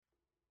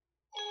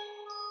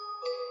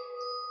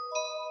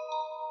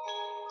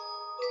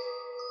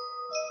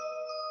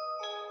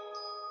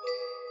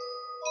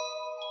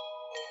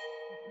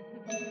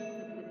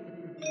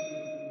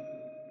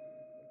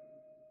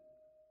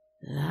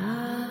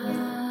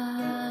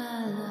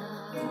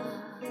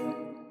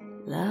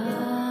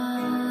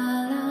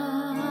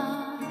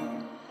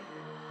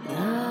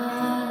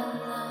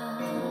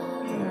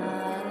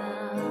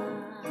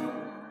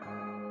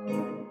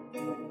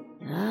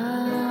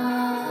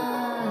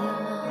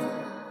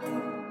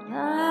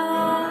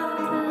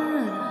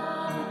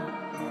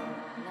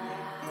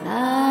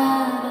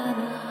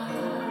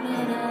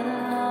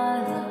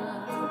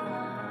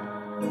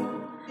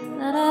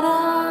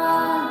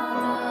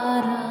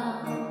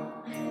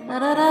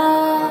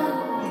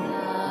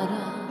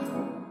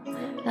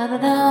Da da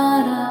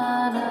da da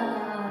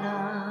da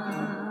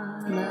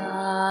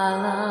la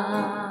la.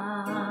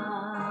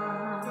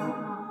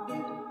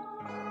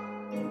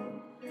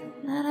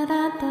 Da da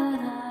da da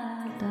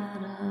da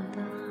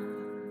da.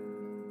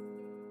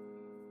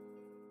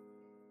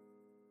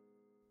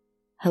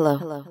 Hello.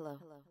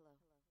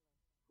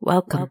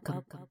 Welcome.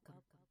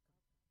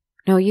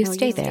 No, you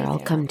stay there. I'll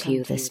come to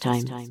you this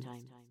time.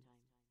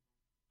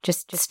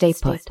 Just stay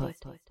put.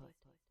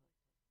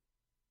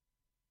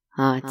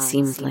 It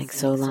seems like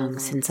so long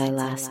since I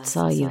last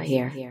saw you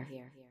here,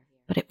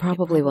 but it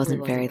probably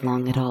wasn't very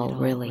long at all,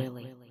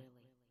 really.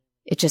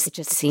 It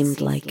just seemed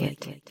like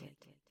it.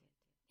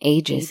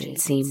 Ages, it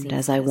seemed,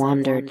 as I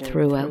wandered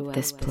throughout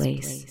this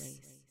place,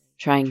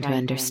 trying to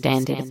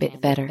understand it a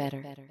bit better.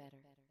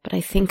 But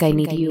I think I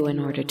need you in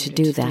order to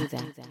do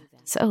that.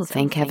 So,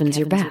 thank heavens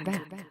you're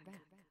back.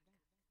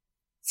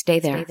 Stay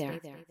there.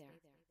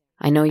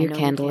 I know your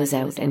candle is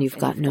out and you've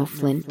got no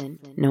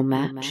flint, no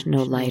match,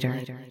 no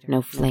lighter,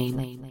 no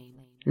flame,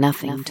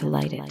 nothing to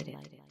light it.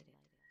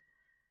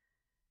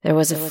 There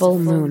was a full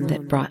moon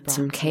that brought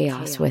some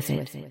chaos with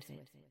it.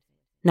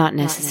 Not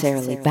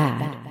necessarily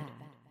bad,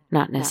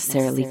 not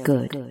necessarily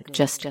good,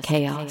 just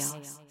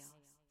chaos.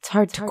 It's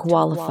hard to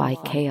qualify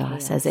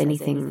chaos as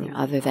anything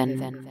other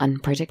than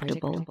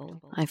unpredictable,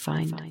 I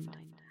find.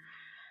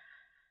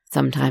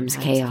 Sometimes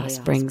chaos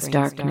brings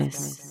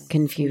darkness,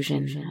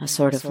 confusion, a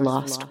sort of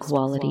lost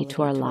quality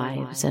to our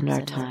lives and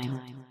our time.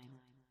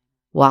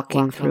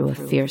 Walking through a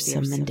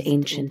fearsome and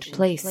ancient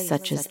place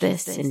such as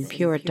this in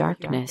pure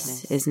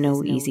darkness is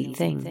no easy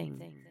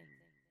thing.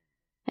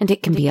 And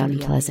it can be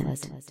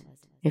unpleasant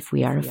if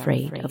we are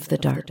afraid of the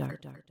dark.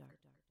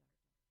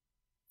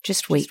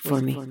 Just wait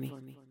for me.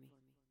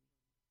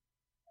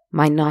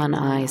 My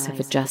non-eyes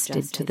have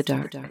adjusted to the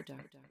dark,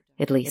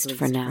 at least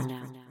for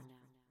now.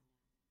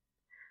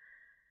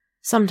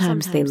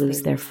 Sometimes they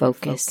lose their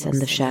focus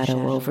and the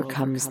shadow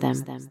overcomes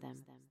them.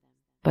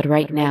 But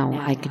right now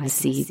I can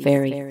see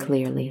very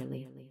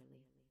clearly.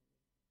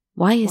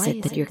 Why is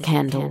it that your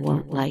candle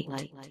won't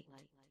light?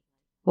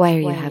 Why are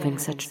you having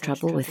such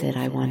trouble with it,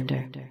 I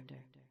wonder?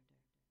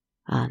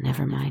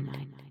 Never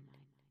mind.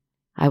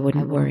 I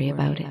wouldn't worry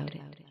about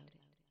it.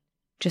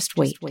 Just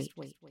wait.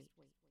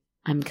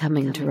 I'm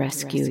coming to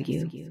rescue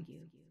you.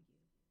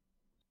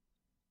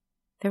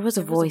 There was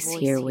a voice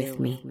here with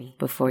me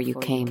before you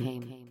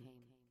came.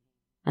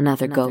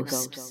 Another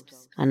ghost,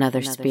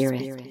 another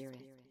spirit,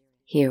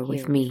 here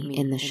with me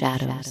in the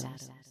shadows.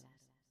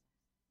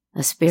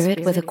 A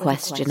spirit with a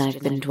question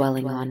I've been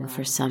dwelling on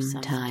for some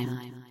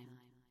time.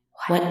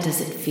 What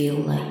does it feel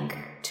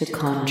like to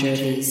conjure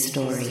these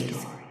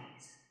stories?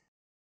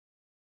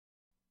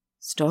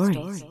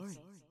 Stories?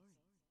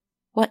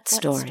 What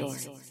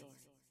stories?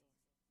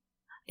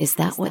 Is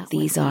that what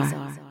these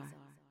are?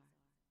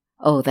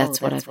 Oh, that's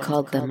what I've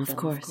called them, of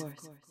course.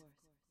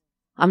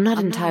 I'm not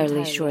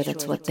entirely sure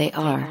that's what they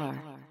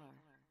are,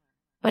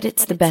 but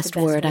it's the best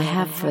word I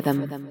have for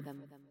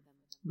them.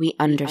 We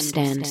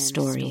understand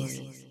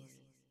stories.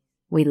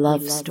 We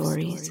love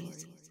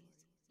stories,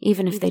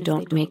 even if they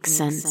don't make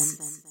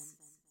sense,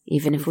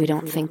 even if we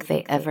don't think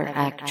they ever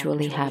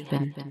actually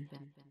happen.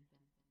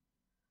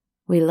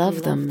 We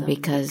love them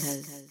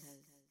because,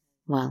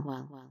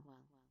 well,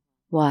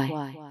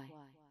 why?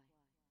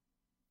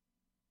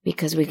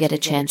 Because we get a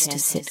chance to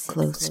sit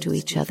close to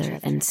each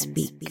other and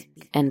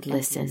speak and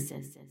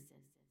listen.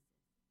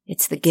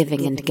 It's the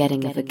giving and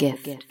getting of a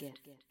gift.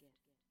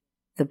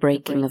 The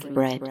breaking of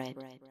bread.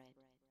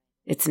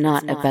 It's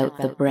not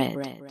about the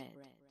bread.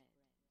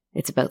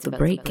 It's about the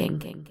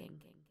breaking.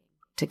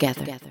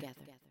 Together.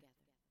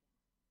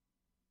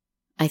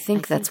 I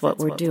think that's what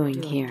we're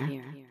doing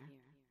here.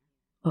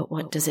 But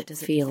what does it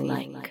feel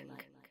like?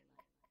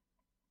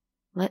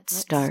 Let's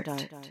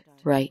start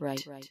right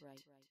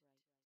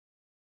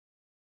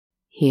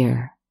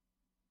here.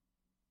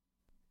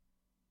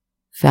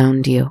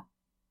 Found you.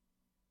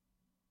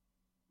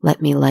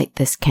 Let me light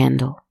this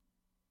candle.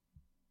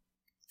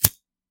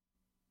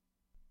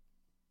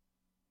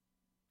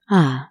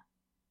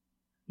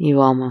 You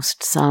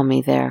almost saw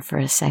me there for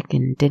a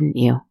second, didn't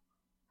you?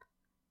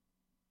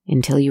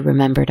 Until you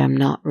remembered I'm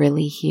not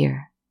really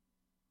here.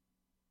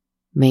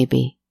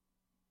 Maybe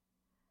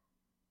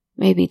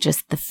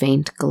just the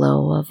faint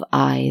glow of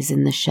eyes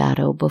in the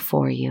shadow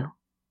before you.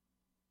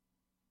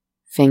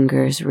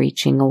 Fingers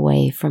reaching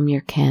away from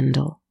your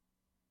candle,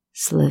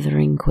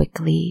 slithering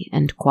quickly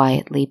and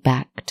quietly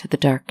back to the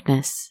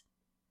darkness.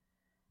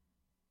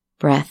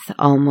 Breath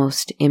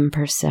almost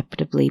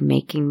imperceptibly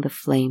making the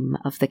flame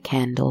of the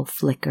candle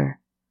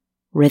flicker,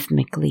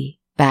 rhythmically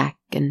back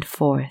and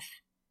forth,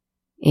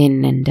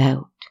 in and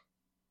out.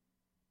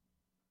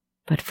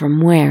 But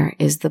from where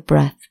is the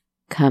breath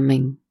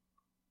coming?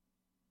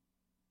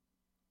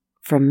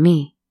 From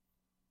me.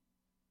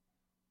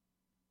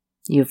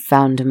 You've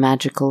found a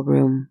magical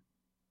room,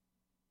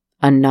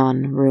 a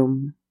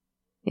non-room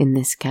in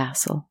this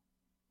castle.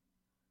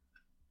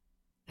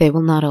 They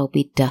will not all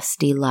be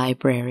dusty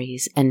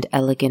libraries and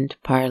elegant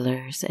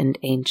parlors and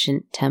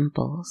ancient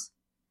temples.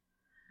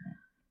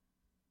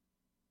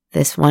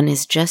 This one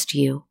is just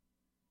you,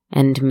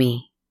 and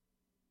me,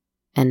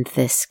 and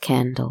this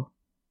candle.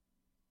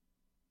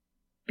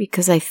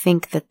 Because I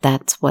think that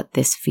that's what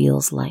this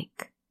feels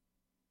like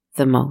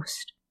the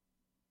most.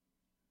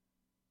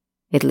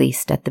 At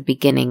least at the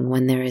beginning,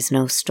 when there is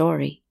no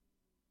story,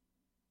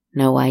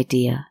 no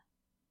idea,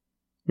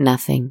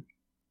 nothing.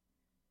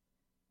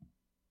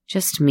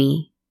 Just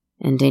me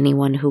and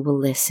anyone who will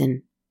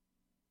listen,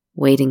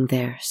 waiting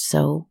there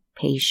so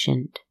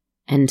patient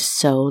and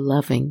so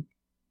loving.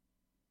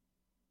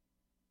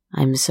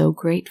 I'm so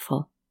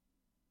grateful.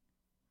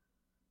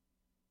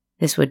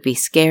 This would be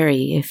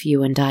scary if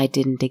you and I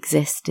didn't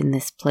exist in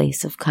this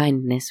place of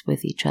kindness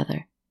with each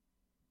other.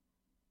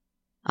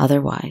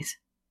 Otherwise,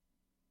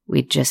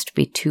 we'd just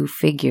be two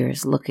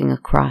figures looking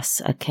across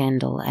a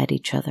candle at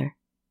each other.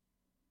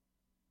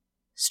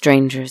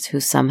 Strangers who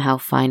somehow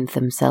find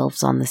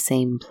themselves on the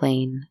same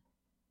plane,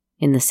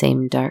 in the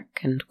same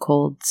dark and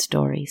cold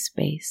story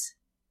space.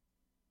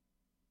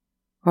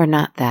 Or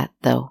not that,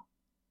 though.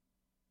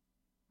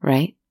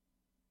 Right?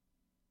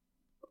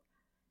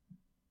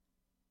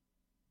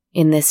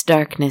 In this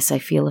darkness I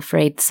feel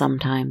afraid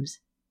sometimes,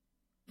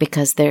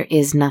 because there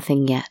is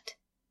nothing yet.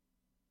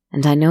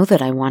 And I know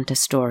that I want a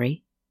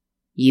story.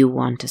 You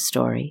want a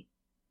story.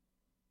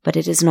 But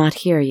it is not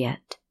here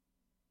yet.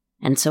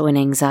 And so an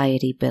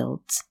anxiety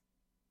builds.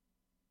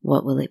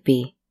 What will it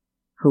be?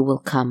 Who will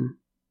come?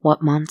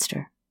 What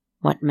monster?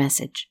 What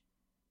message?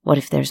 What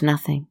if there's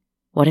nothing?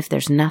 What if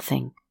there's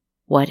nothing?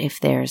 What if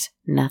there's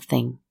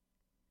nothing?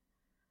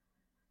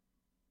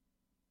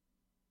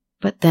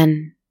 But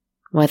then,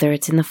 whether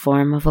it's in the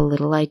form of a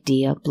little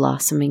idea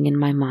blossoming in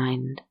my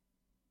mind,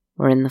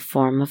 or in the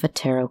form of a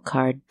tarot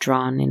card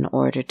drawn in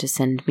order to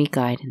send me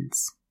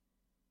guidance,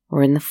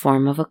 or in the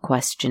form of a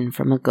question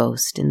from a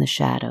ghost in the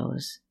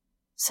shadows,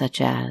 such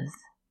as,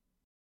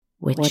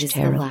 which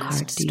tarot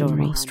card do you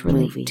most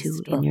relate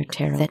to in your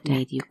tarot that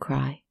made you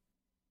cry?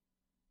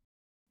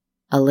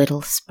 A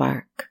little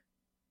spark,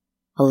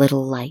 a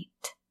little light,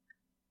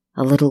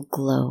 a little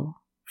glow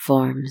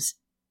forms,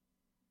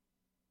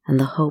 and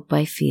the hope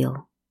I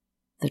feel,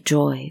 the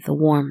joy, the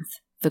warmth,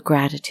 the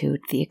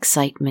gratitude, the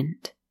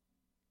excitement,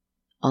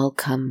 all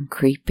come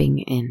creeping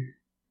in.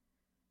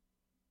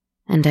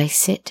 And I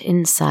sit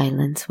in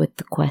silence with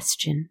the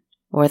question,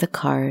 or the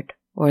card,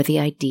 or the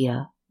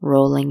idea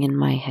rolling in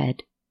my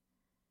head.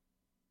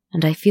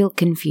 And I feel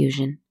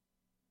confusion,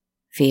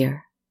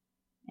 fear,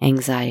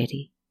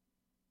 anxiety.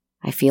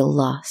 I feel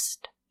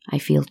lost. I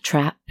feel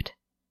trapped.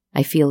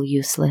 I feel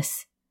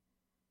useless.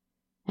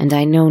 And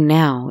I know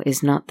now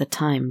is not the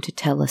time to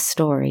tell a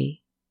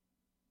story.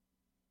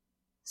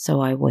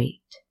 So I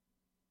wait.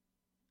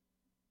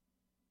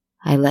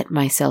 I let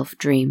myself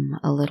dream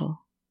a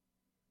little.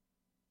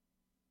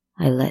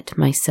 I let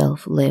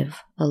myself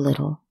live a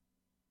little.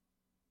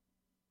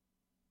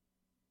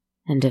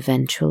 And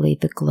eventually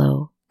the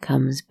glow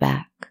comes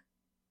back.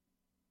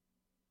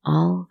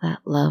 All that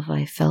love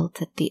I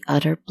felt at the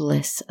utter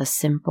bliss a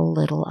simple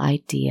little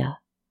idea,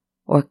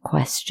 or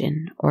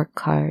question, or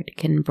card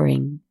can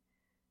bring,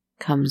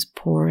 comes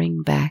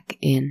pouring back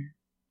in.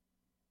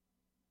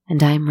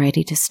 And I'm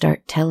ready to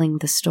start telling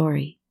the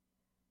story,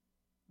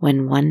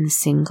 when one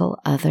single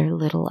other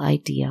little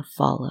idea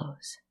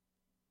follows.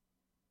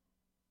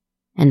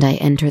 And I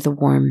enter the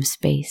warm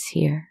space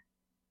here,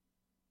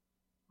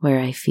 where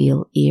I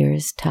feel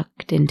ears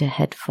tucked into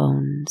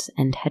headphones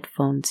and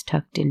headphones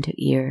tucked into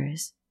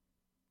ears,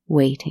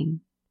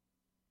 waiting.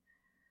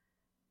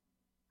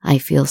 I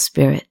feel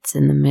spirits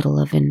in the middle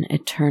of an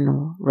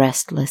eternal,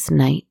 restless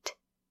night,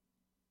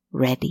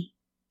 ready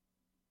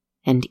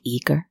and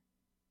eager.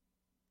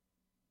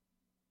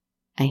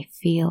 I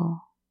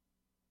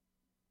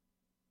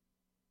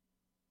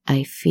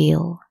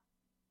feel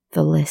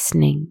the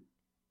listening.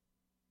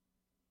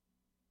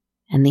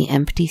 And the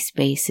empty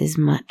space is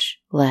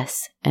much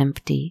less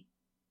empty.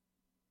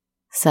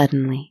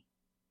 Suddenly,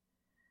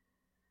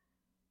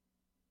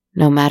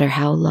 no matter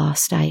how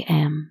lost I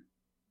am,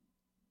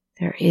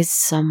 there is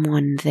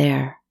someone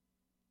there,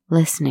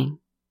 listening,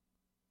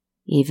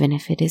 even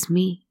if it is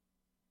me,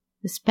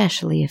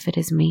 especially if it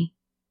is me.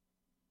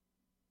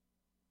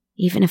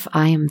 Even if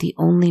I am the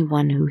only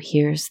one who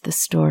hears the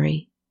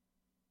story,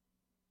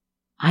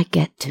 I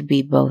get to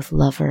be both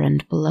lover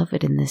and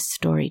beloved in this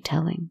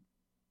storytelling,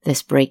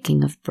 this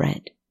breaking of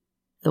bread,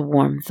 the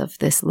warmth of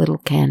this little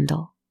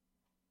candle.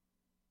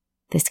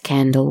 This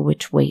candle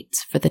which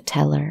waits for the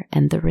teller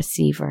and the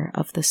receiver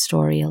of the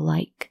story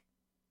alike,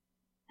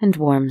 and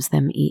warms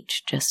them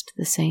each just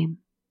the same.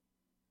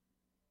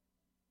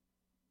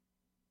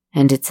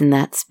 And it's in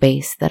that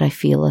space that I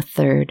feel a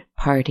third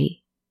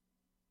party.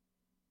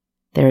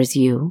 There is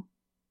you,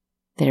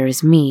 there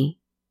is me,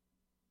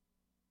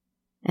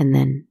 and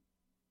then,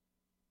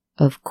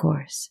 of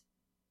course,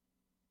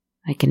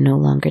 I can no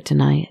longer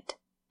deny it,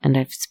 and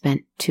I've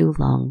spent too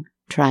long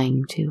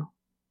trying to.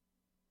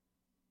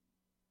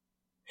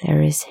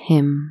 There is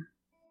him.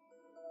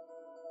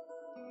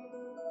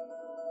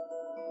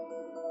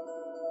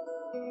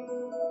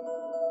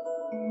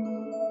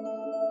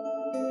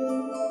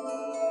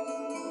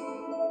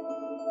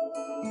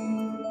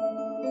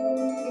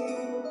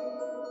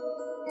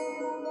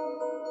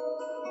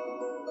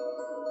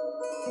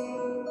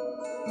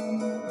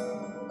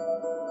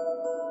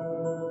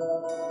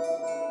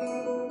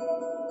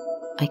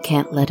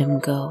 can't let him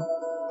go.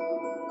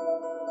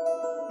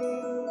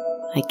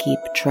 I keep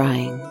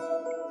trying.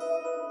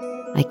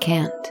 I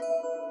can't.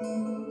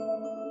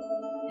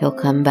 He'll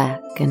come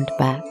back and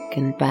back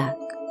and back,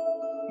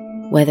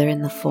 whether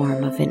in the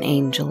form of an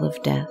angel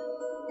of death,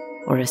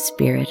 or a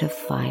spirit of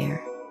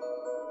fire,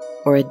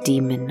 or a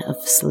demon of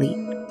sleep.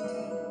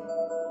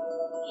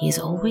 He is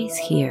always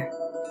here,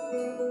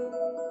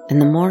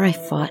 and the more I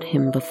fought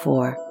him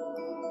before,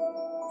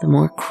 the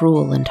more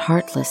cruel and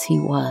heartless he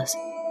was.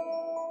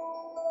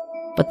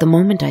 But the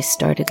moment I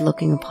started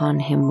looking upon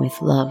him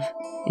with love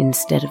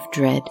instead of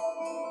dread,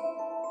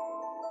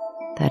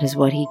 that is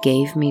what he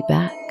gave me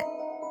back.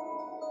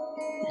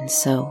 And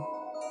so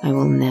I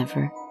will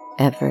never,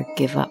 ever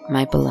give up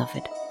my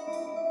beloved.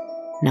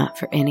 Not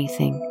for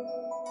anything,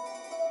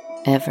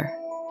 ever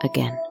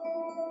again.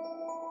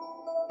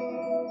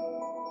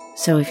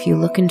 So if you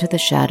look into the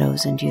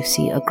shadows and you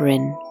see a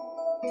grin,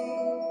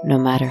 no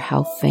matter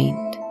how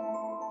faint,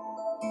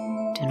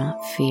 do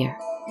not fear.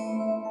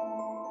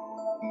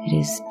 It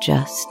is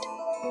just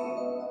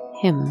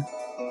him.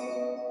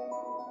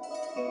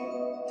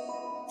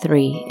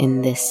 3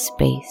 in this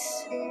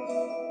space.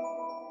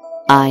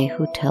 I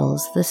who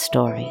tells the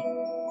story,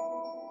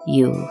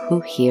 you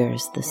who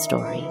hears the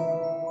story,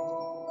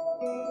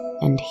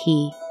 and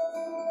he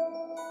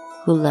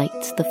who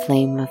lights the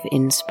flame of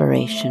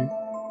inspiration.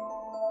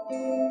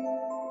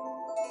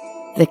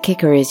 The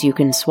kicker is you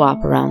can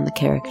swap around the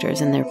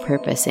characters and their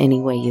purpose any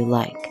way you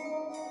like.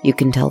 You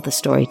can tell the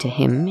story to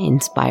him,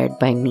 inspired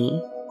by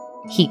me.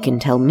 He can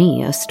tell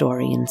me a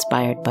story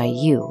inspired by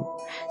you.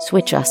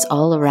 Switch us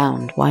all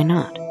around, why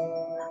not?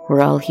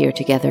 We're all here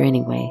together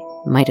anyway,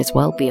 might as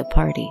well be a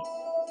party.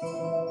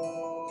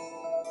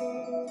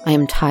 I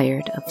am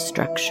tired of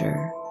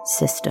structure,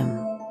 system,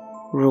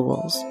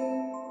 rules,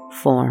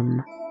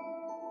 form.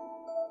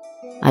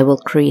 I will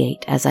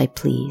create as I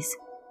please.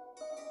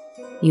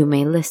 You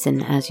may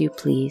listen as you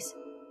please.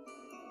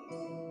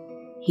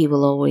 He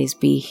will always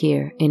be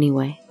here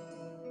anyway.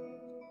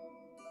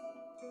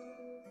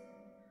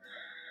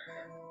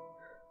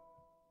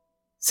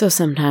 So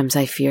sometimes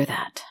I fear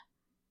that.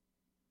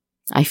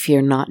 I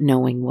fear not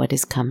knowing what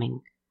is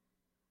coming,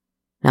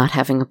 not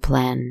having a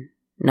plan,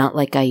 not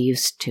like I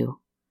used to.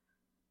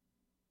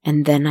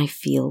 And then I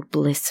feel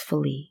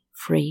blissfully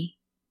free,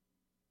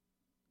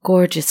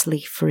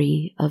 gorgeously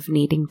free of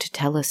needing to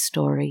tell a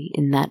story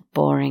in that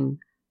boring,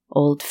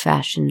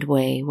 old-fashioned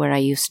way where I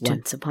used to.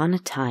 Once upon a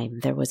time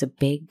there was a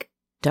big,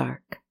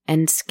 dark,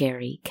 and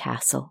scary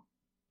castle.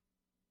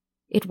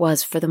 It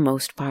was for the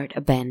most part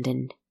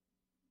abandoned.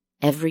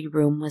 Every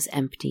room was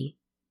empty,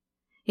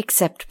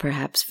 except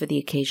perhaps for the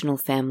occasional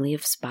family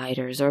of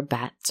spiders or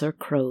bats or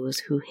crows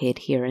who hid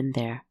here and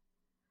there.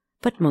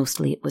 But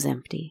mostly it was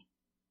empty,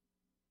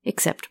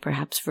 except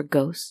perhaps for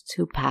ghosts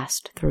who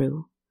passed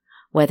through,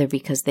 whether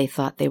because they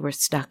thought they were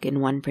stuck in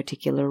one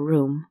particular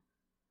room,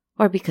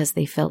 or because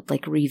they felt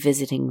like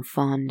revisiting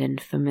fond and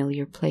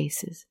familiar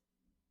places.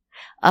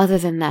 Other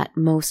than that,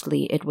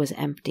 mostly it was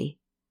empty,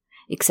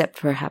 except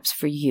perhaps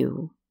for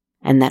you,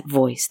 and that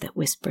voice that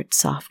whispered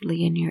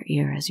softly in your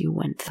ear as you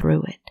went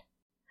through it,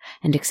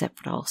 and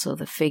except also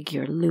the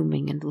figure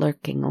looming and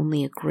lurking,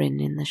 only a grin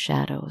in the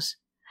shadows,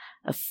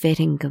 a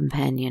fitting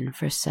companion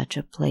for such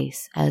a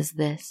place as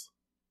this.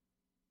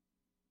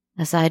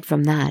 Aside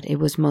from that, it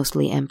was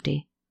mostly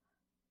empty,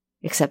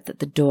 except that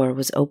the door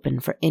was open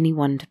for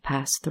anyone to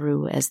pass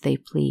through as they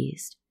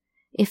pleased,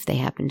 if they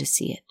happened to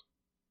see it.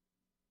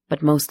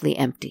 But mostly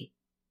empty.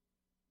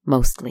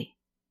 Mostly.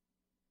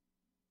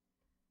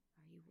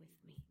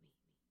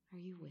 Are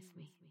you with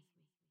me?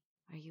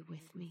 Are you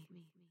with me?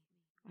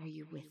 Are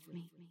you with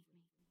me?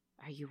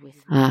 Are you with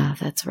me? Ah,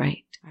 that's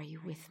right. Are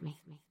you with me?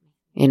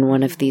 In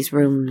one of these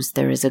rooms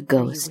there is a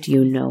ghost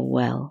you know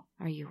well.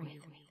 Are you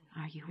with me?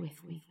 Are you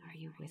with me? Are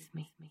you with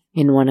me?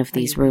 In one of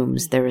these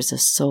rooms there is a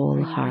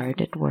soul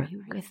hard at work.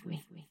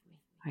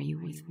 Are you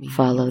with me?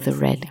 Follow the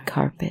red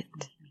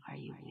carpet. Are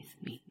you with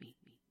me?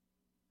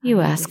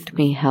 You asked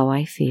me how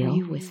I feel. Are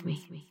you with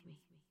me?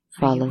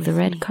 Follow the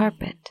red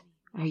carpet.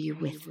 Are you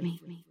with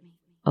me?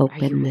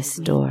 Open this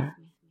door.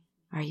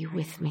 Are you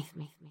with me?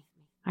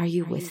 Are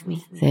you with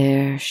me?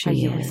 There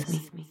she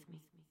is.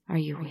 Are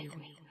you with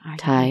me?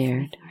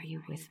 Tired. Are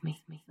you with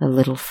me? A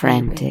little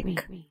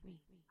frantic.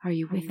 Are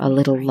you with me? A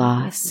little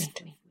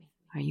lost.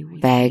 Are you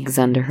with bags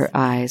me? Under her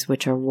eyes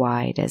which are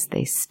wide as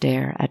they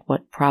stare at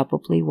what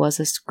probably was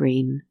a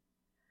screen.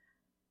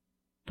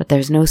 But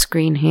there's no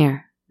screen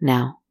here,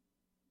 now.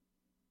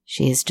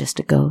 She is just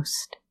a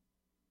ghost.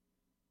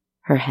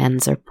 Her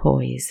hands are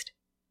poised,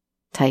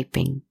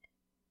 typing,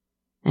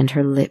 and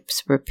her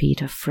lips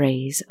repeat a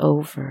phrase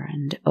over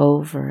and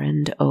over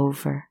and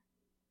over.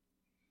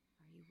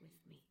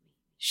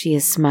 She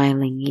is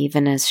smiling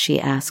even as she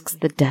asks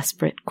the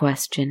desperate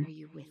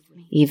question,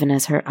 even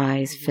as her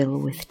eyes fill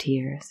with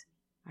tears.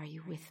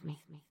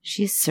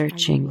 She is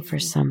searching for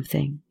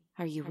something,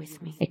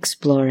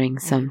 exploring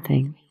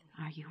something.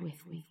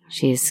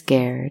 She is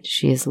scared,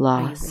 she is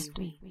lost.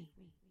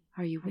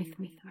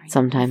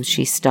 Sometimes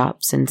she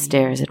stops and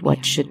stares at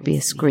what should be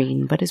a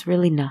screen but is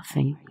really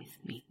nothing.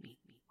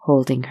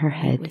 holding her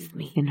head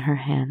in her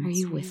hands. Are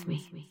you with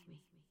me?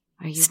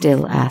 Are you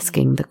still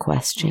asking the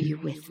question. Are you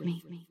with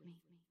me?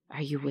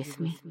 Are you with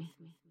me?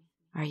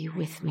 Are you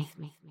with me?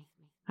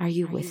 Are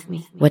you with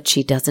me? What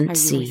she doesn't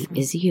see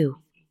is you.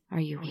 Are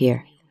you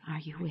here? Are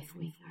you with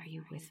me? Are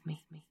you with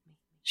me?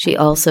 She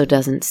also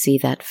doesn't see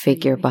that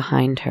figure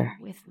behind her,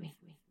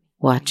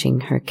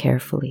 watching her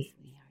carefully,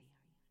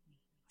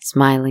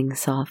 smiling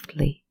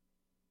softly,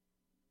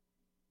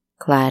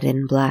 clad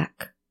in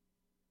black,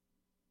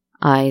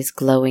 eyes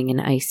glowing an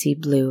icy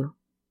blue,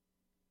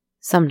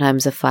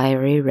 sometimes a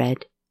fiery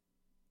red,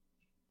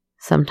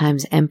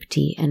 sometimes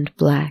empty and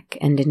black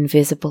and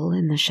invisible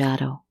in the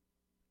shadow.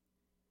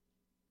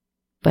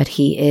 But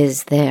he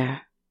is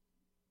there.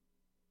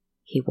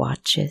 He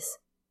watches.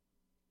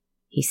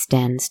 He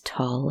stands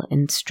tall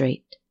and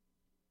straight.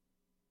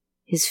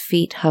 His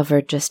feet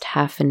hover just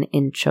half an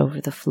inch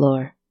over the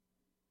floor,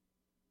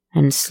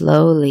 and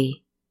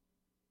slowly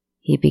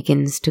he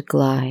begins to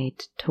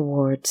glide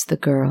towards the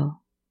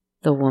girl,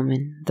 the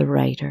woman, the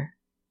writer.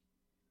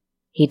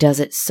 He does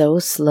it so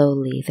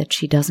slowly that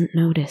she doesn't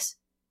notice,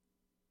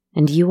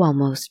 and you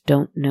almost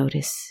don't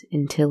notice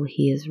until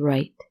he is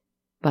right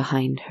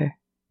behind her.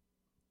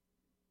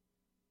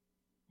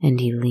 And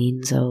he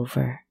leans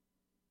over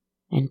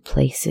and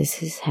places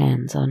his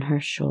hands on her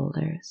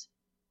shoulders,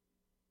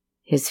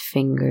 his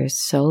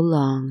fingers so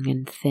long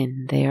and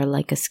thin they are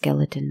like a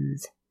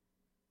skeleton's,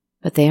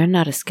 but they are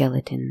not a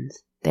skeleton's,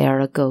 they are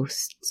a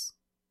ghost's.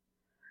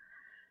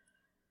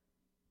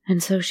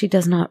 And so she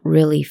does not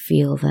really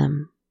feel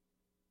them.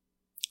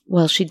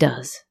 Well, she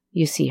does.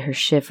 You see her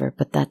shiver,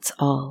 but that's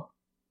all.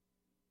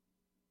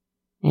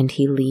 And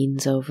he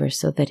leans over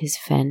so that his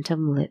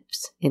phantom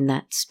lips in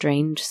that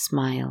strange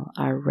smile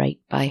are right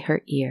by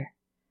her ear.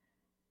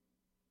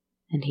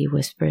 And he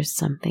whispers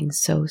something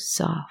so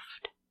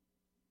soft,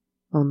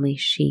 only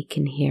she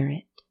can hear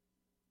it.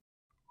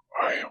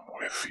 I am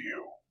with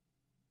you.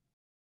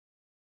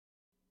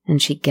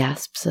 And she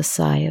gasps a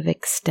sigh of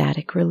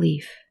ecstatic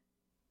relief.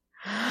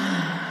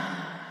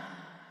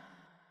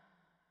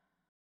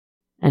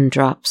 And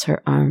drops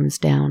her arms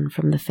down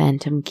from the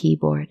phantom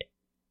keyboard.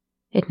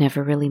 It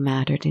never really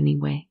mattered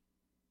anyway.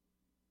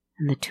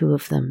 And the two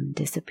of them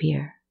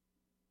disappear.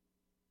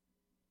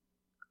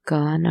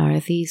 Gone are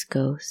these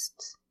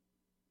ghosts.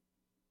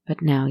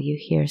 But now you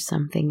hear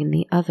something in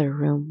the other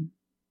room.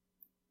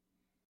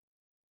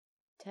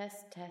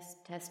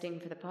 Testing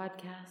for the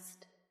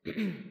podcast.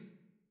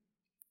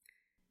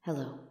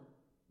 Hello.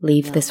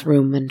 Leave this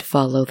room and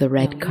follow the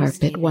red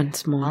carpet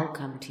once more. I'll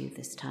come to you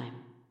this time.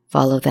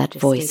 Follow that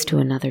voice to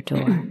another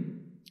door.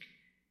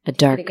 A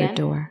darker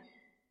door.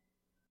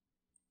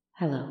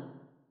 Hello.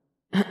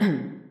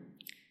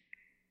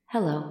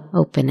 Hello.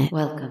 Open it.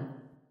 Welcome.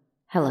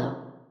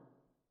 Hello.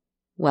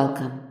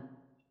 Welcome.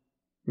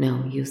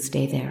 No, you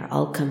stay there.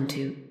 I'll come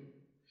to...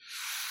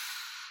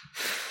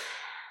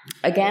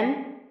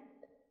 Again?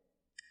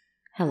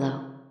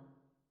 Hello.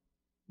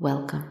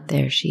 Welcome.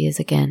 There she is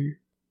again.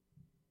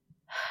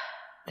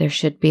 There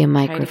should be a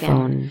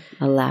microphone,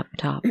 a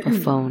laptop, a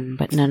phone,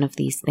 but none of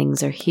these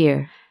things are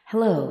here.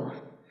 Hello.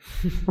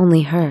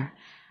 Only her.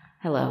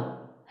 Hello.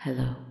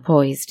 Hello.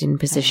 Poised in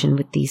position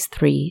with these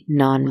three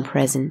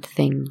non-present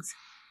things.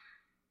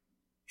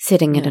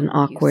 Sitting at an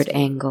awkward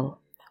angle.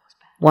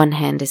 One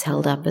hand is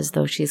held up as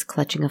though she is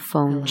clutching a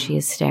phone she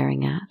is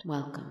staring at.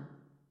 Welcome.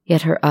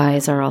 Yet her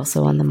eyes are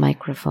also on the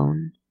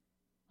microphone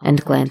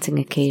and glancing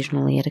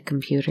occasionally at a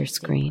computer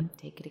screen.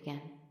 Take it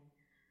again.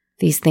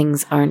 These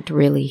things aren't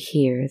really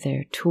here,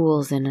 they're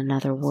tools in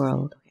another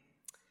world.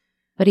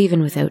 But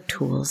even without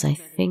tools, I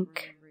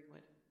think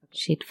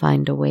she'd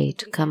find a way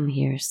to come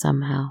here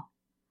somehow.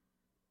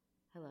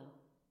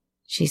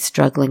 She's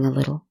struggling a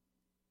little,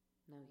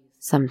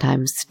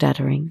 sometimes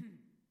stuttering,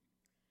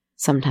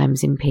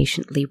 sometimes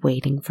impatiently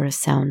waiting for a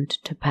sound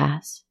to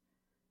pass,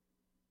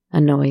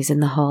 a noise in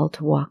the hall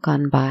to walk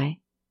on by,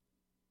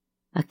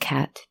 a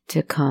cat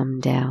to calm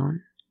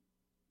down.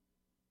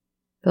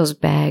 Those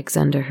bags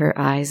under her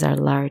eyes are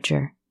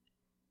larger,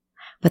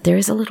 but there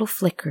is a little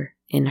flicker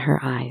in her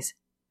eyes,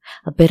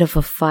 a bit of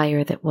a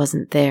fire that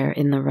wasn't there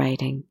in the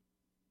writing.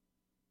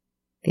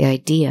 The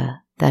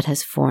idea that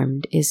has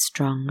formed is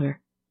stronger.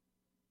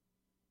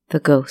 The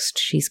ghost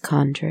she's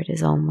conjured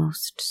is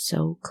almost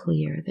so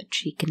clear that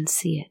she can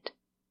see it.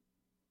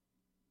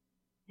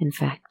 In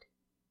fact,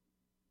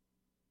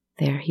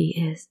 there he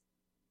is.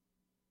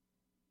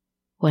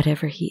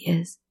 Whatever he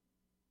is,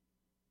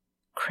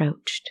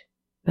 crouched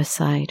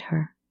beside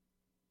her,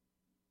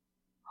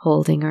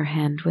 holding her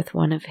hand with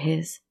one of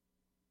his,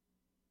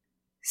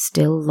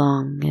 still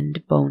long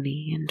and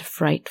bony and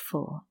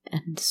frightful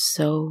and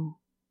so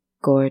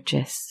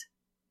gorgeous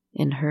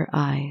in her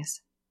eyes.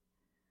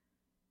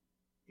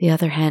 The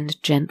other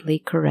hand gently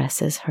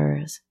caresses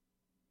hers,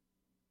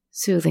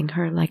 soothing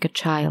her like a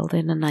child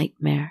in a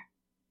nightmare.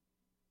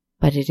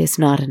 But it is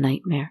not a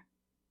nightmare.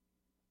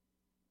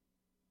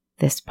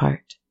 This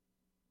part.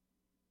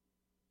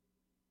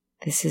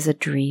 This is a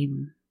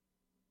dream.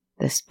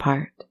 This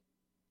part.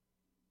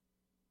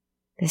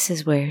 This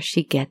is where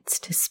she gets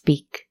to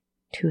speak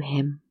to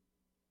him.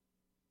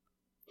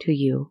 to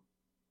you,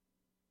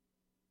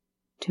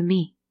 to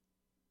me.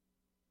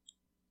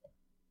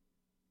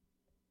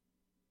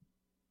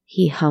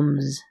 He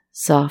hums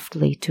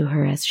softly to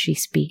her as she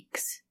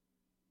speaks.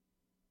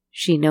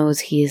 She knows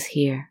he is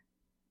here,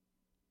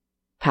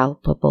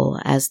 palpable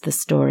as the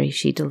story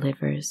she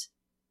delivers,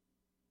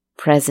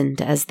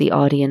 present as the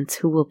audience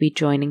who will be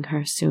joining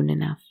her soon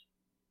enough.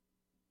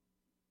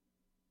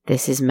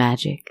 This is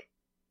magic.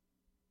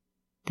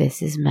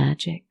 This is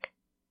magic.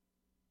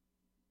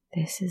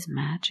 This is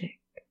magic.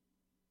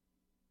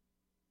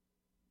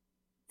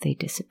 They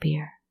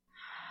disappear.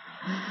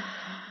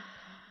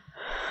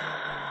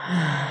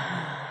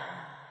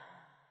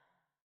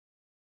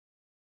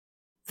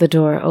 The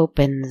door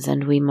opens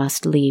and we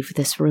must leave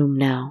this room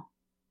now.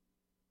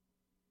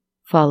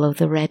 Follow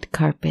the red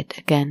carpet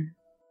again.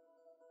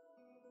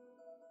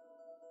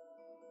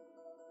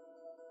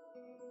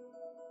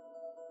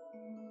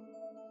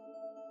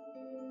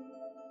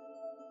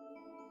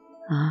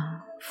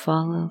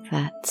 Follow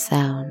that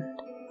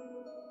sound.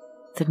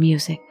 The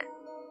music.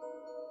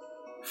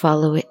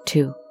 Follow it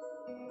too.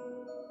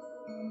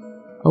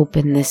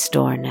 Open this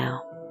door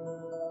now.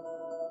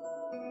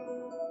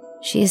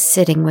 She is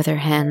sitting with her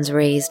hands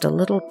raised a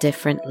little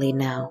differently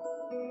now,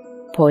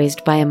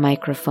 poised by a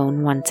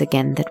microphone once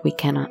again that we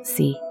cannot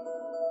see.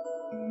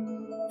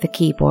 The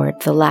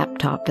keyboard, the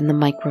laptop, and the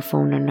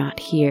microphone are not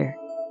here,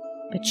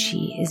 but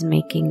she is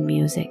making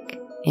music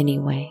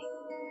anyway.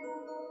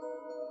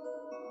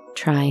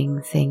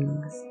 Trying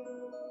things,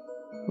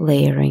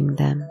 layering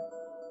them.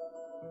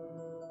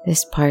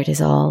 This part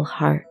is all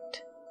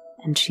heart,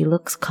 and she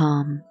looks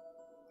calm,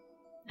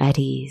 at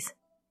ease,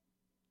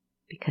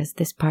 because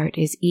this part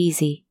is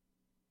easy.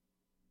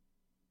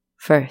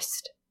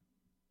 First,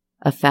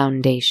 a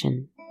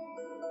foundation.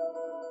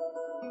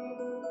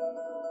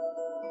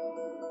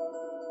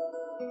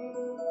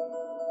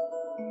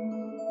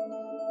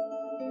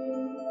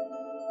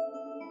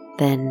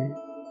 Then,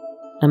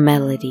 a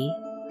melody.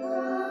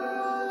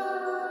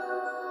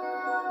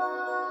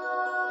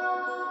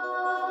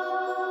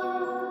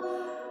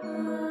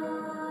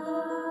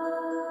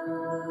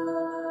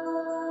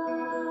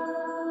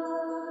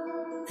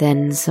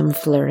 Then some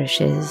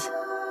flourishes.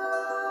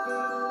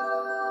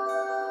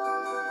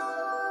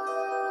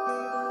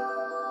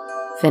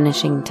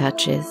 Finishing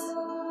touches.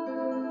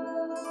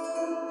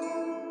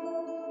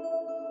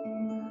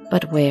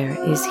 But where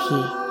is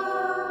he?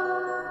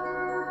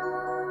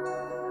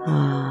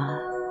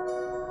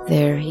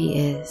 There he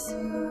is,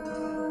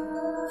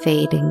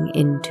 fading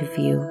into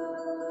view.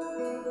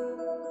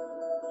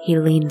 He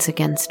leans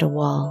against a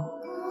wall,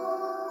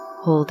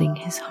 holding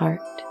his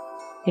heart,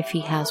 if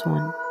he has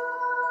one.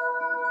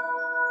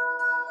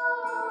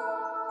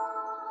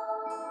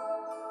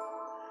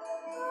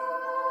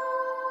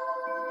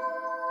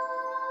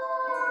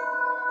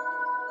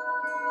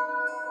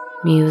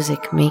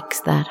 Music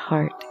makes that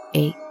heart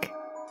ache.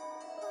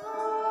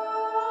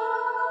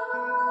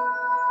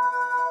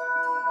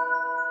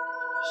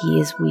 He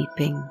is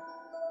weeping.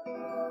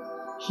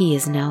 He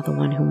is now the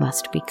one who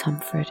must be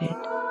comforted.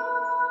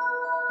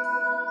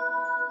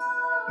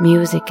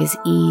 Music is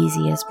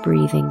easy as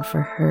breathing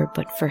for her,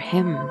 but for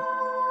him,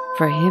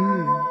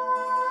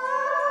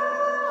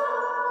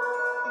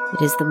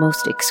 it is the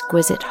most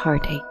exquisite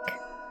heartache.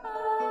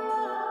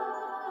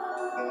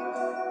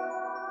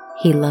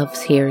 He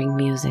loves hearing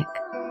music,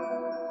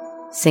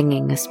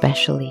 singing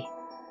especially.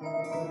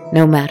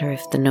 No matter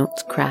if the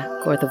notes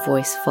crack or the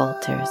voice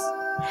falters,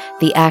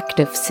 the act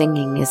of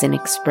singing is an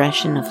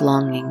expression of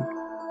longing,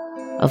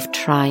 of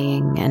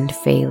trying and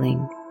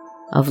failing,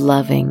 of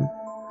loving.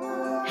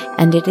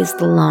 And it is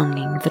the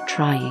longing, the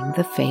trying,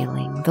 the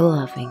failing, the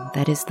loving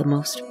that is the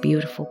most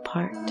beautiful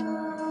part.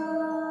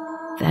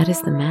 That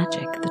is the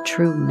magic, the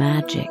true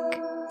magic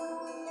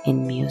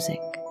in music.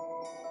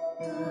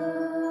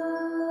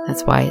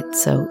 That's why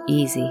it's so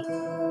easy.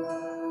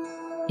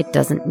 It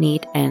doesn't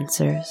need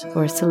answers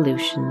or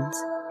solutions.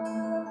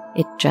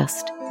 It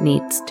just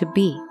needs to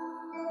be.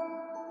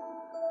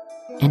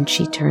 And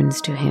she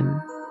turns to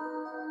him,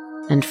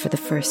 and for the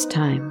first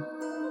time,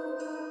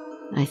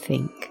 I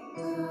think,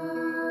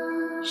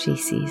 she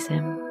sees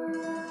him.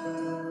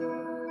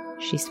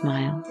 She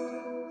smiles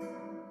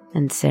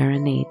and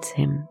serenades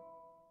him.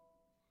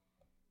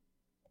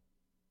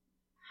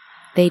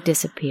 They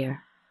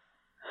disappear.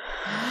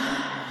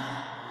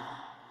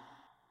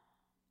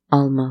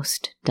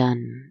 Almost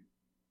done.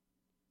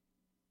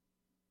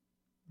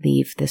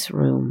 Leave this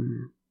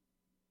room.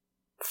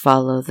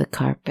 Follow the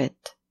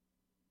carpet.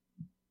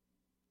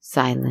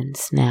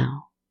 Silence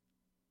now.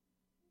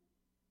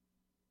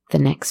 The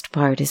next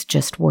part is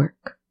just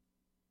work.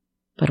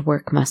 But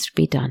work must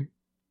be done.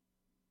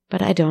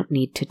 But I don't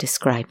need to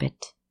describe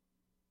it.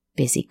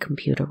 Busy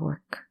computer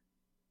work.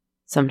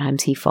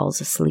 Sometimes he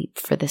falls asleep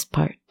for this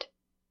part.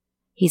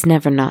 He's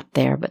never not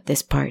there, but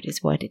this part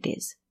is what it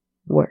is.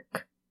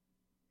 Work.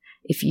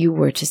 If you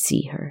were to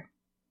see her,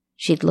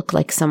 she'd look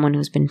like someone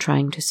who's been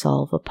trying to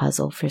solve a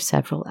puzzle for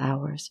several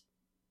hours.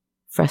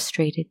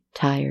 Frustrated,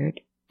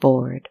 tired,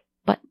 bored,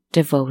 but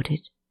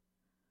devoted.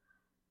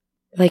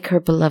 like her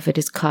beloved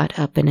is caught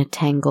up in a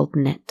tangled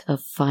net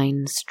of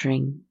fine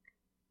string.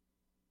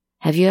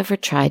 Have you ever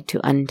tried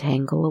to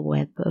untangle a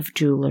web of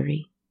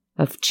jewelry,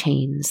 of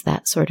chains,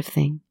 that sort of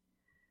thing?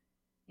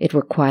 It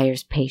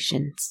requires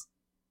patience.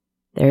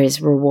 There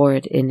is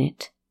reward in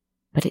it,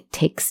 but it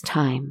takes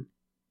time.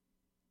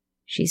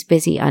 She's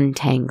busy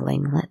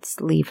untangling.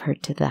 Let's leave her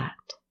to that.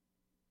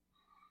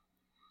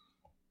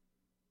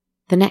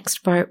 The next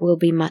part will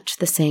be much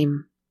the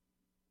same.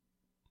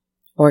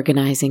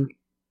 Organizing.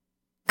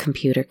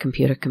 Computer,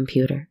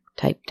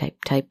 type,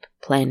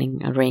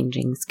 planning,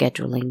 arranging,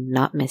 scheduling,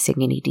 not missing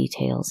any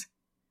details.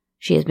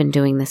 She has been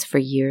doing this for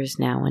years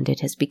now, and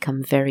it has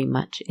become very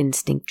much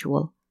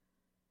instinctual.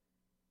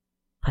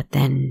 But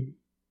then,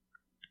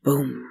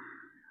 boom.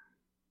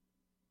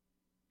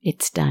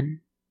 It's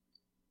done.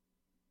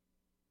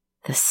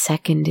 The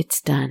second it's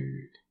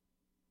done,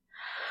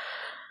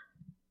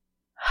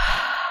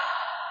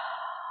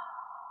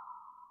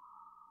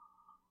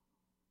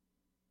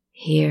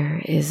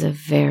 here is a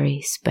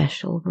very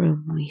special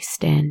room we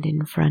stand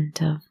in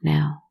front of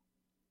now.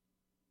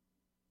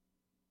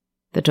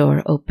 The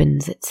door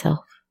opens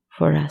itself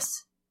for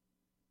us.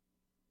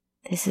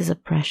 This is a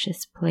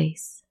precious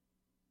place.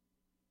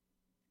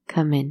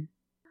 Come in.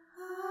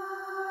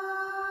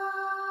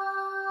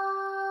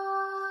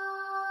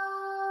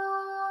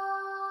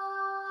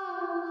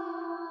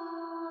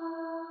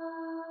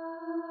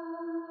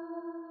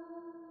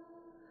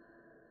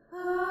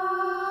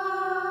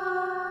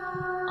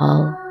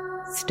 All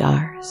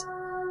stars.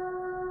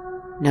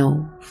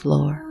 No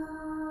floor,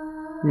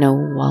 no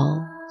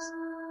walls,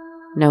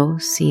 no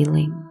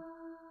ceiling,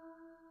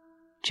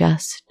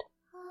 just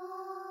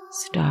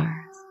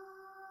stars.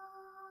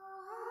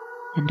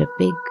 And a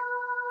big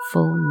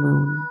full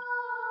moon,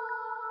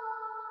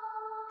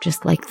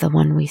 just like the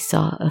one we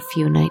saw a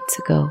few nights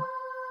ago.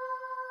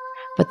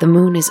 But the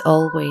moon is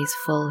always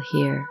full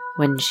here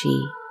when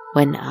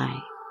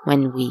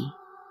we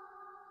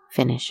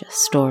finish a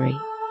story.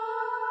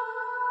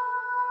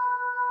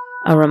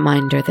 A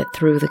reminder that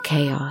through the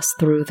chaos,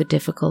 through the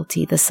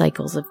difficulty, the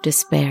cycles of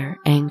despair,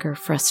 anger,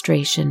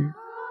 frustration,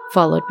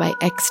 followed by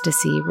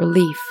ecstasy,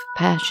 relief,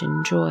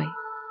 passion, joy,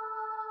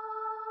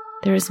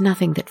 there is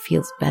nothing that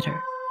feels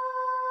better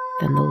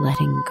than the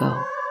letting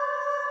go.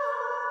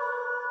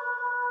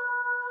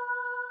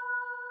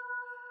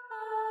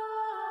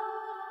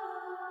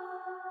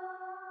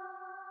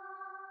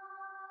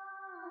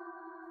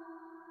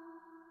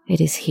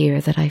 It is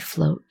here that I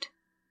float,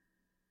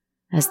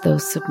 as though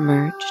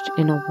submerged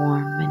in a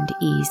warm and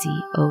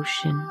easy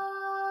ocean,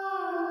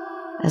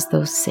 as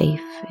though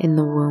safe in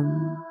the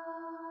womb,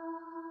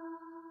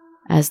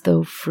 as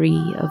though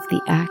free of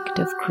the act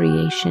of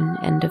creation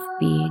and of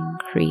being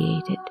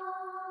created.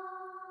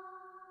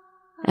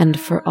 And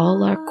for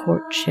all our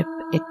courtship,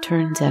 it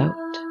turns out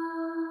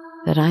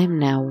that I am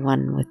now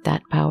one with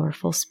that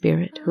powerful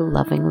spirit who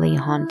lovingly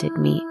haunted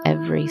me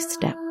every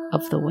step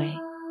of the way.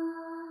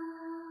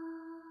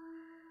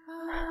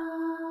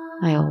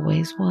 I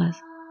always was.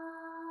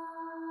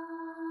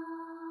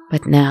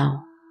 But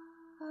now,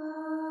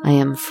 I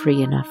am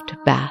free enough to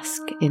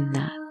bask in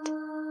that.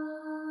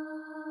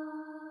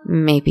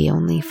 Maybe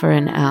only for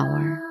an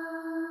hour,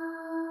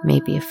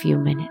 maybe a few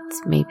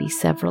minutes, maybe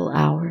several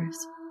hours.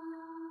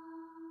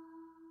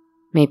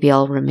 Maybe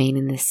I'll remain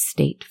in this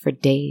state for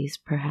days,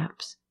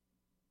 perhaps.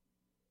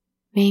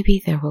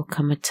 Maybe there will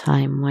come a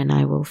time when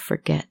I will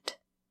forget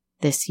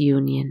this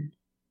union.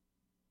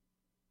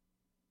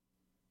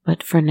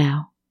 But for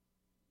now,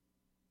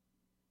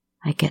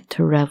 I get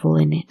to revel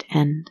in it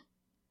and,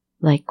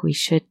 like we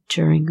should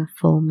during a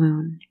full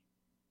moon,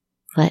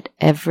 let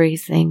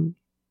everything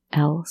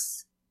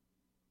else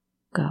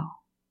go.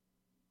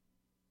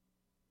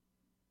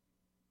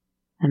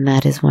 And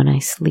that is when I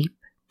sleep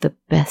the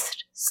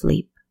best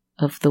sleep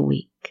of the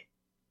week.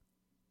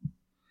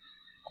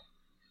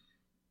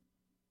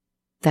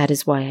 That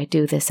is why I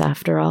do this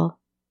after all,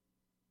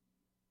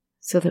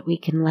 so that we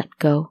can let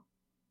go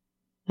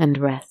and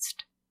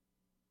rest.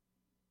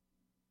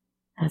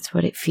 That's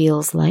what it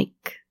feels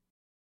like,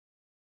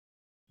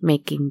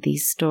 making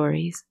these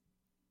stories.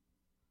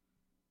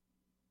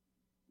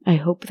 I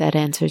hope that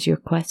answers your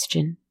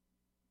question,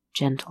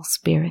 gentle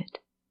spirit.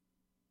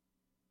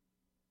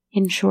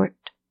 In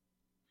short,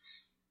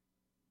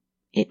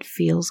 it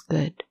feels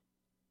good.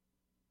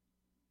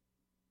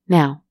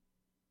 Now,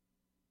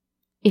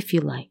 if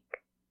you like,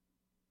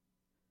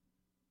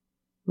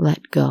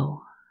 let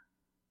go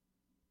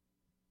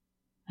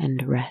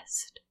and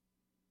rest.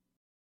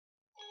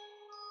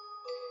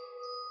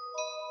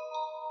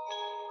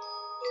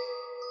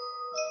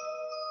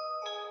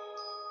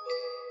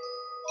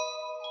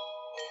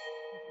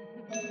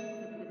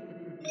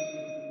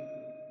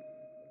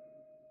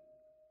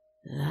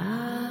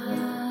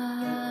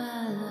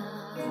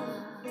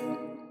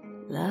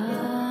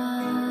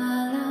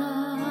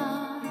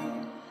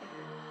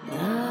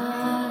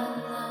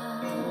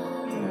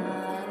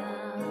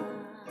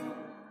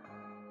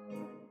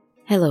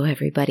 Hello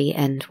everybody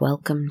and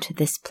welcome to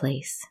this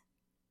place.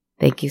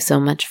 Thank you so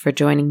much for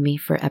joining me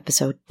for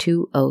episode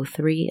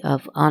 203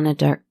 of On a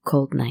Dark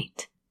Cold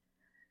Night.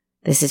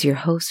 This is your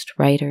host,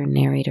 writer,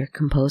 narrator,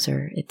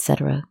 composer,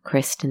 etc.,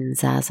 Kristen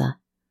Zaza.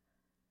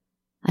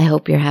 I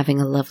hope you're having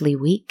a lovely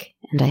week,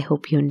 and I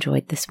hope you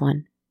enjoyed this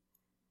one.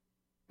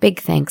 Big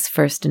thanks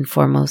first and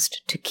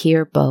foremost to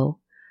Keir Bow,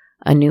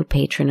 a new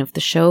patron of the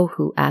show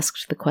who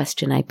asked the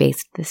question I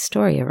based this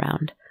story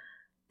around,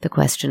 the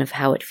question of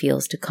how it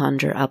feels to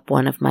conjure up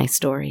one of my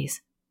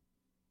stories.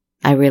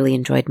 I really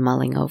enjoyed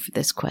mulling over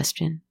this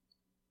question.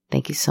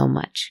 Thank you so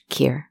much,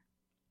 Keir.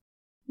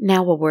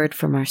 Now a word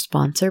from our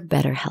sponsor,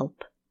 BetterHelp.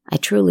 I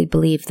truly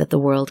believe that the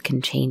world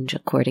can change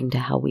according to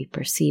how we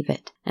perceive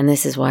it, and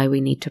this is why we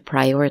need to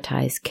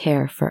prioritize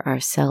care for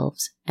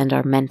ourselves and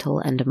our mental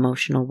and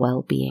emotional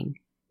well-being.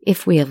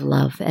 If we have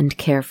love and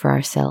care for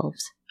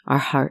ourselves, our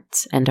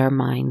hearts and our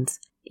minds,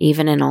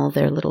 even in all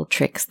their little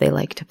tricks they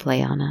like to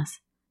play on us,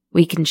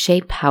 we can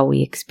shape how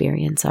we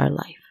experience our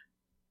life.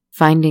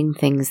 Finding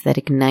things that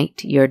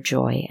ignite your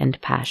joy and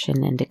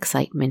passion and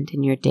excitement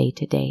in your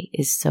day-to-day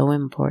is so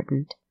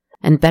important,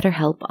 and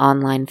BetterHelp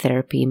Online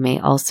Therapy may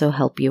also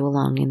help you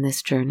along in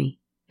this journey.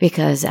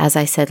 Because, as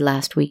I said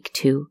last week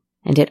too,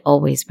 and it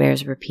always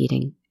bears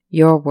repeating,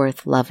 you're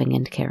worth loving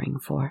and caring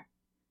for.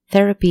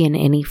 Therapy in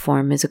any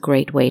form is a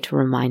great way to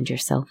remind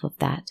yourself of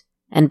that,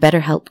 and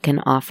BetterHelp can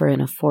offer an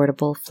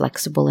affordable,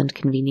 flexible, and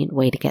convenient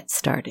way to get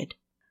started.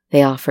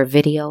 They offer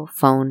video,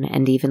 phone,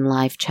 and even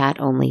live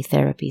chat-only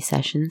therapy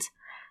sessions,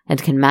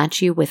 and can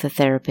match you with a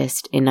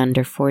therapist in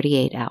under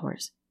 48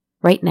 hours.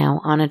 Right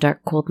now, On a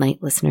Dark Cold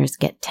Night listeners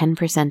get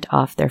 10%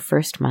 off their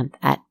first month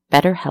at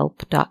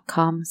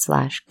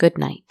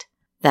betterhelp.com/goodnight.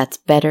 That's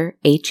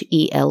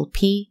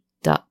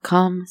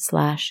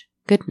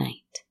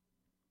betterhelp.com/goodnight.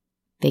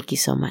 Thank you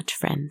so much,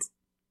 friends.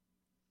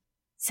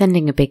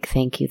 Sending a big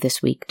thank you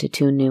this week to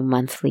 2 new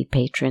monthly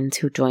patrons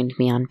who joined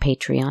me on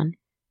Patreon,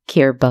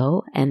 Keir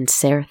Bow and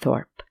Sarah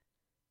Thorpe.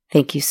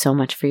 Thank you so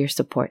much for your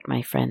support,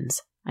 my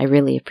friends. I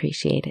really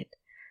appreciate it.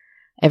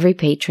 Every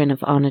patron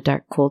of On a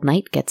Dark Cold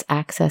Night gets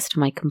access to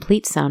my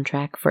complete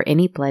soundtrack for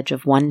any pledge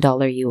of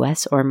 $1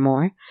 US or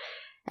more,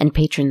 and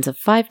patrons of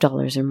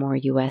 $5 or more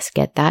US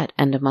get that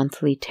and a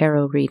monthly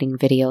tarot reading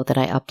video that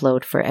I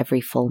upload for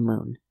every full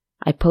moon.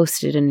 I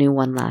posted a new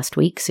one last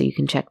week, so you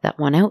can check that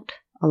one out,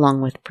 along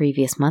with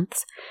previous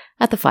months,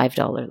 at the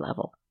 $5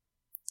 level.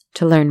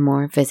 To learn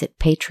more, visit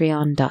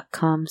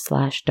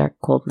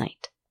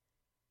patreon.com/darkcoldnight.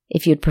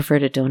 If you'd prefer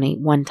to donate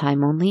one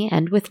time only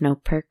and with no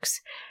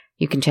perks,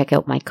 you can check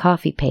out my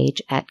Ko-fi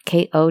page at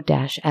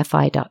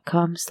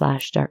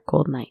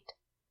ko-fi.com/darkcoldnight.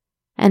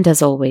 And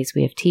as always,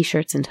 we have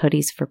t-shirts and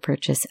hoodies for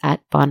purchase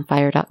at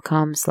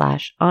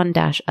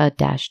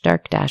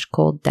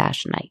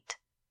bonfire.com/on-a-dark-cold-night.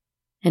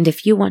 And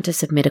if you want to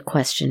submit a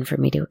question for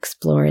me to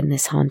explore in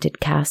this haunted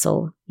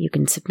castle, you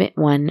can submit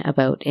one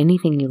about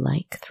anything you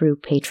like through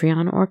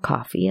Patreon or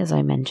Ko-fi, as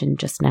I mentioned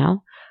just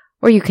now,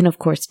 or you can of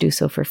course do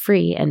so for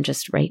free and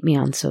just write me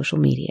on social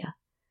media.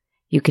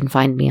 You can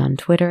find me on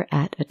Twitter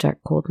at A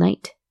Dark Cold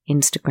Night,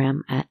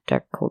 Instagram at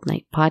Dark Cold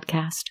Night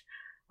Podcast,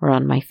 or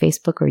on my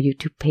Facebook or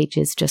YouTube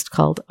pages just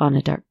called On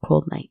a Dark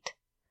Cold Night.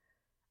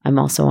 I'm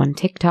also on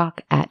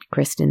TikTok at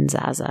Kristen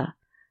Zaza.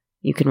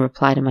 You can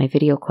reply to my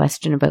video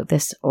question about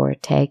this or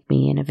tag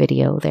me in a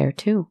video there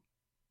too.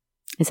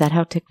 Is that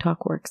how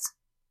TikTok works?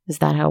 Is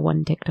that how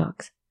one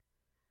TikToks?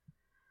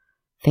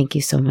 Thank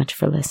you so much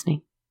for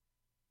listening.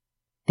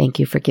 Thank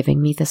you for giving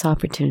me this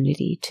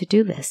opportunity to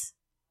do this.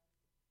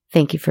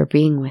 Thank you for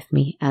being with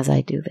me as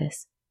I do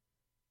this.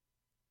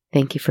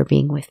 Thank you for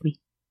being with me.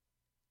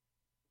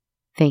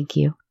 Thank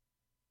you.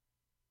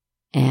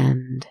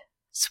 And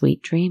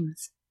sweet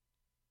dreams.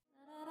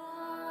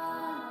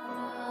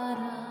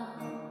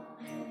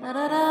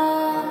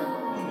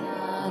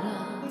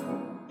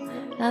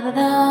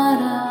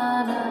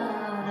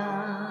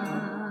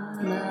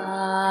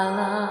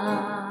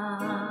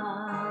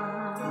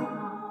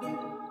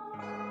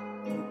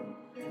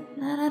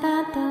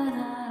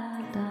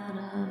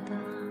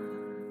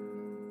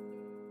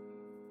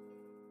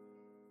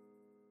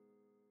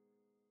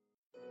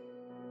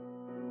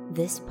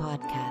 This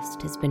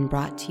podcast has been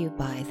brought to you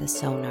by the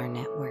Sonar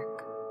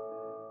Network.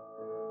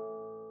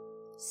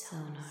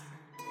 Sonar.